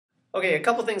Okay, a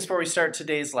couple things before we start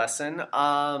today's lesson.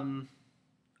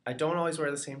 I don't always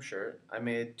wear the same shirt. I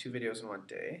made 2 videos in one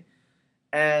day.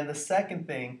 And the second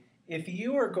thing, if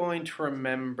you are going to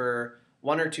remember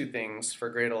one or two things for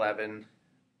grade 11,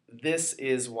 this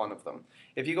is one of them.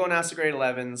 If you go and ask the grade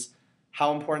 11s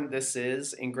how important this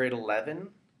is in grade 11,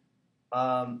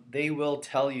 they will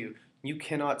tell you you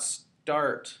cannot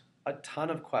start a ton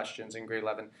of questions in grade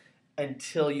 11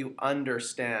 until you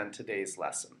understand today's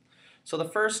lesson. So the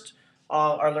first,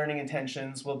 our learning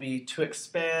intentions will be to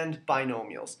expand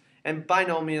binomials. And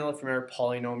binomial, if you remember,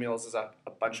 polynomials is a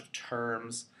bunch of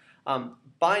terms.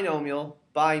 Binomial,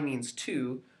 bi means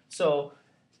two, so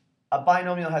a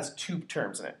binomial has two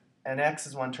terms in it. And x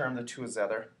is one term, the 2 is the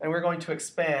other. And we're going to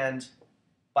expand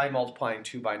by multiplying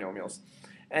two binomials.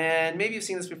 And maybe you've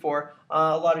seen this before.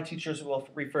 A lot of teachers will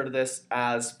refer to this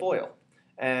as FOIL.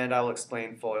 And I'll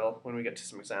explain FOIL when we get to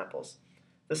some examples.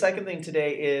 The second thing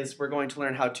today is we're going to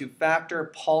learn how to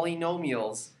factor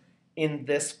polynomials in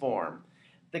this form.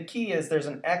 The key is there's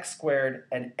an x squared,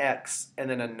 an x, and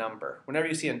then a number. Whenever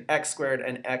you see an x squared,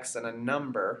 an x, and a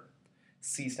number,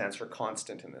 C stands for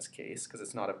constant in this case because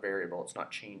it's not a variable, it's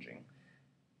not changing.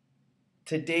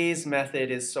 Today's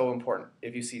method is so important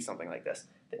if you see something like this.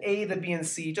 The A, the B, and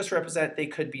C just represent they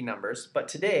could be numbers, but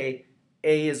today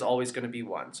A is always going to be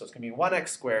 1. So it's going to be 1x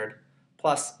squared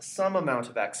plus some amount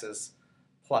of x's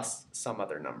plus some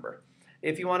other number.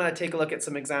 If you want to take a look at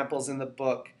some examples in the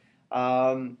book,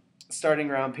 starting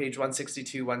around page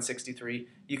 162, 163,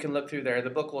 you can look through there. The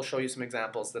book will show you some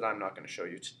examples that I'm not going to show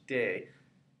you today.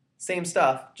 Same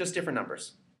stuff, just different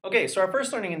numbers. Okay, so our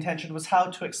first learning intention was how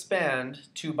to expand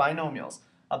two binomials.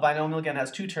 A binomial, again,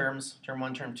 has two terms, term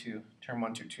 1, term 2, term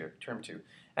 1, 2, term 2,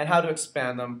 and how to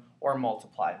expand them or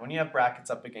multiply. When you have brackets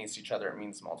up against each other, it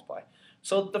means multiply.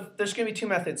 So there's going to be two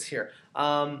methods here.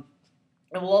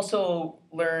 And we'll also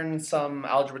learn some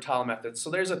algebra tile methods. So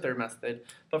there's a third method.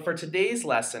 But for today's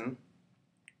lesson,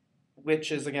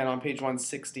 which is, again, on page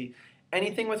 160,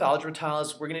 anything with algebra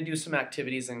tiles, we're going to do some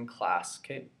activities in class,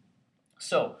 okay?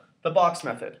 So the box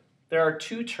method. There are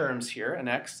two terms here, an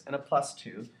x and a plus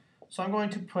 2. So I'm going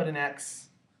to put an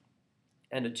x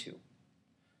and a 2.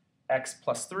 X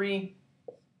plus 3,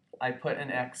 I put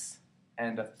an x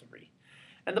and a 3.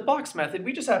 And the box method,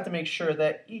 we just have to make sure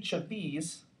that each of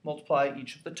these multiply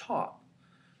each of the top.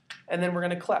 And then we're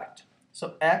going to collect.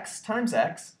 So x times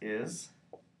x is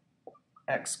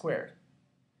x squared.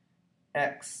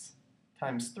 X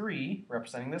times 3,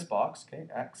 representing this box, okay,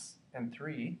 x and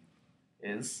 3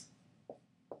 is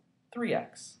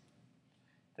 3x.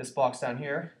 This box down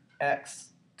here, x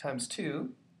times 2,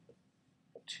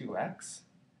 2x.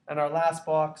 And our last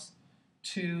box,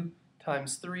 2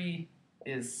 times 3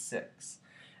 is 6.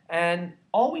 And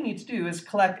all we need to do is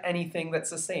collect anything that's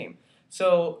the same.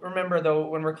 So remember though,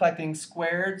 when we're collecting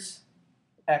squareds,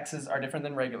 x's are different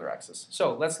than regular x's.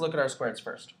 So let's look at our squareds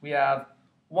first. We have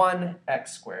 1x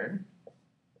squared.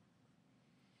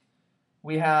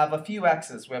 We have a few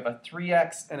x's. We have a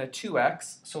 3x and a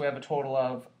 2x, so we have a total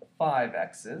of 5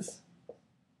 x's.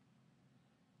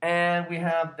 And we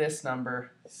have this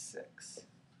number, 6.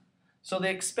 So the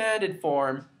expanded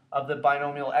form of the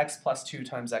binomial x plus 2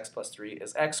 times x plus 3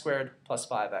 is x squared plus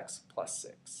 5x plus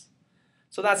 6.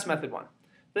 So that's method 1.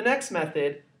 The next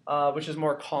method, which is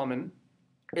more common,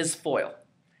 is FOIL.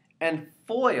 And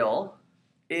FOIL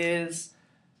is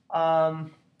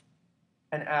an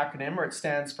acronym where it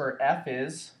stands for F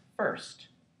is first,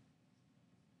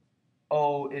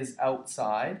 O is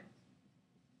outside,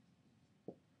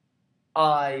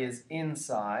 I is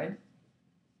inside,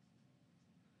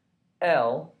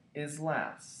 L is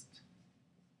last.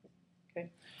 Okay,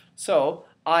 so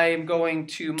I'm going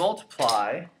to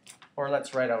multiply, or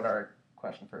let's write out our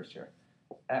question first here.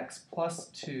 X plus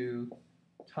 2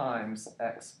 times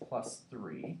x plus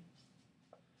 3.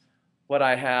 What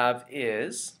I have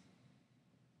is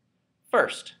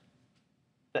first.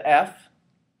 The F,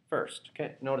 first.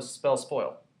 Okay, notice it spells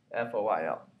FOIL,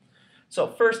 F-O-I-L. So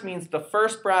first means the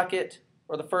first bracket,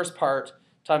 or the first part,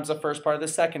 times the first part of the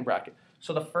second bracket.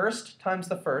 So the first times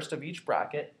the first of each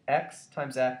bracket, x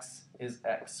times x is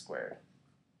x squared.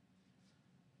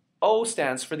 O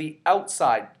stands for the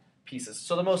outside pieces.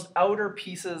 So the most outer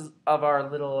pieces of our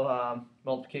little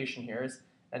multiplication here is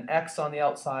an x on the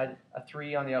outside, a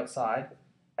 3 on the outside.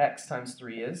 X times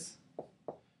 3 is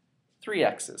 3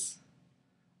 x's.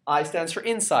 I stands for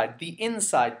inside, the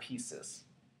inside pieces.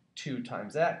 2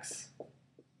 times x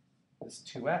is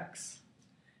 2x.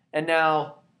 And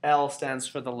now L stands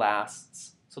for the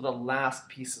lasts. So the last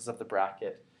pieces of the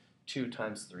bracket. 2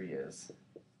 times 3 is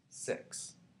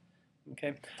 6.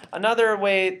 Okay. Another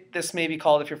way this may be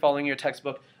called, if you're following your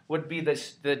textbook, would be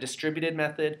the distributed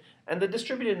method. And the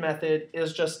distributed method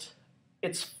is just,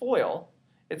 it's FOIL.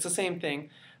 It's the same thing,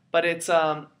 but it's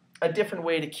a different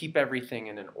way to keep everything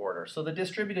in an order. So the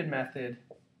distributed method,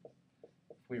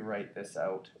 if we write this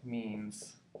out,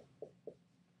 means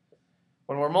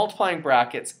when we're multiplying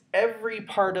brackets, every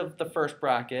part of the first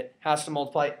bracket has to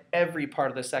multiply every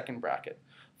part of the second bracket.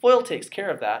 FOIL takes care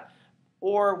of that,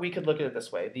 or we could look at it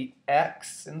this way. The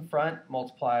x in front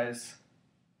multiplies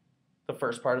the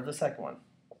first part of the second one.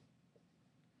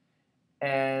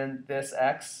 And this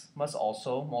x must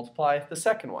also multiply the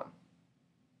second one.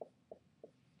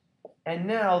 And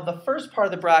now the first part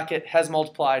of the bracket has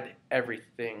multiplied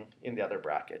everything in the other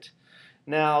bracket.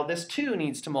 Now this 2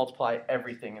 needs to multiply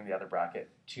everything in the other bracket.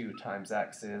 2 times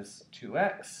x is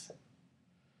 2x.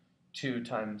 2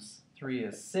 times 3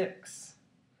 is 6.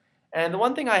 And the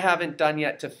one thing I haven't done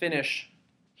yet to finish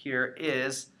here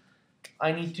is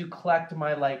I need to collect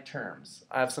my like terms.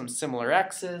 I have some similar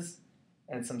x's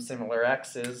and some similar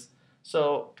x's.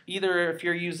 So either if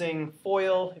you're using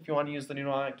FOIL, if you want to use the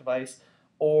mnemonic device,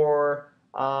 or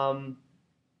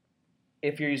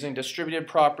if you're using distributed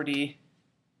property,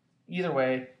 either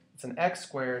way, it's an x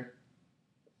squared.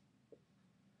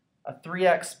 A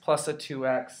 3x plus a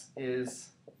 2x is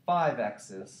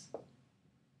 5x's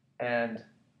and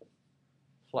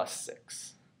plus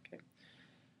 6. Okay.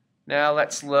 Now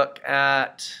let's look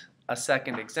at a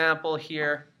second example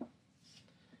here.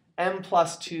 M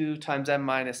plus 2 times m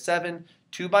minus 7,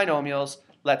 two binomials.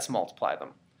 Let's multiply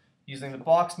them. Using the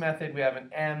box method, we have an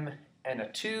m and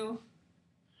a 2,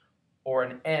 or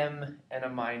an m and a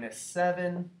minus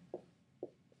 7.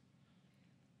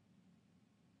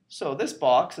 So this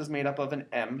box is made up of an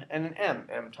m and an m.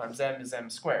 M times m is m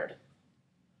squared.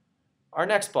 Our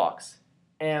next box,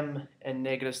 m and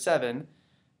negative 7.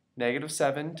 Negative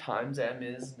 7 times m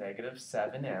is negative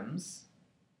 7m's.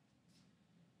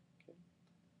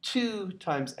 2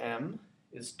 times m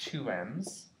is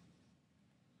 2m's.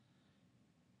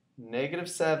 Negative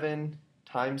 7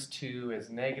 times 2 is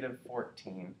negative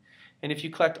 14. And if you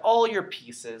collect all your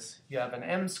pieces, you have an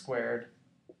m squared,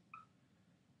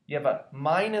 you have a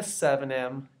minus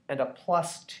 7m and a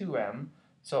plus 2m.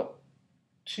 So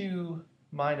 2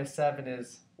 minus 7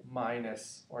 is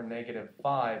minus or negative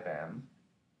 5m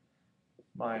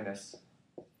minus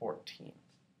 14.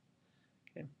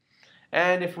 Okay.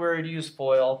 And if we were to use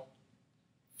FOIL,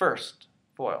 first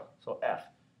FOIL, so F,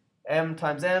 m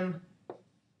times m,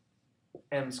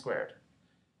 m squared.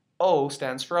 O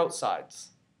stands for outsides.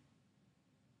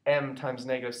 M times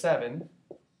negative 7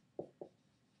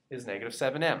 is negative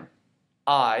 7m.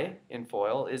 I, in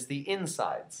FOIL, is the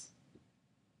insides.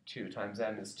 2 times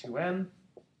m is 2m.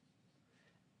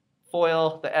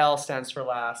 FOIL, the L stands for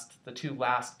last, the two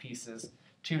last pieces.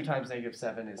 2 times negative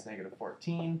 7 is negative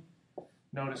 14.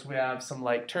 Notice we have some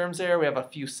like terms there. We have a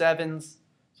few 7s.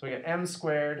 So we get m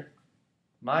squared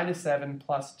minus 7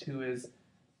 plus 2 is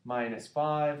minus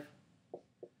 5.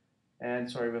 And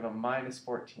sorry, we have a minus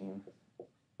 14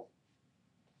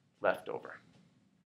 left over.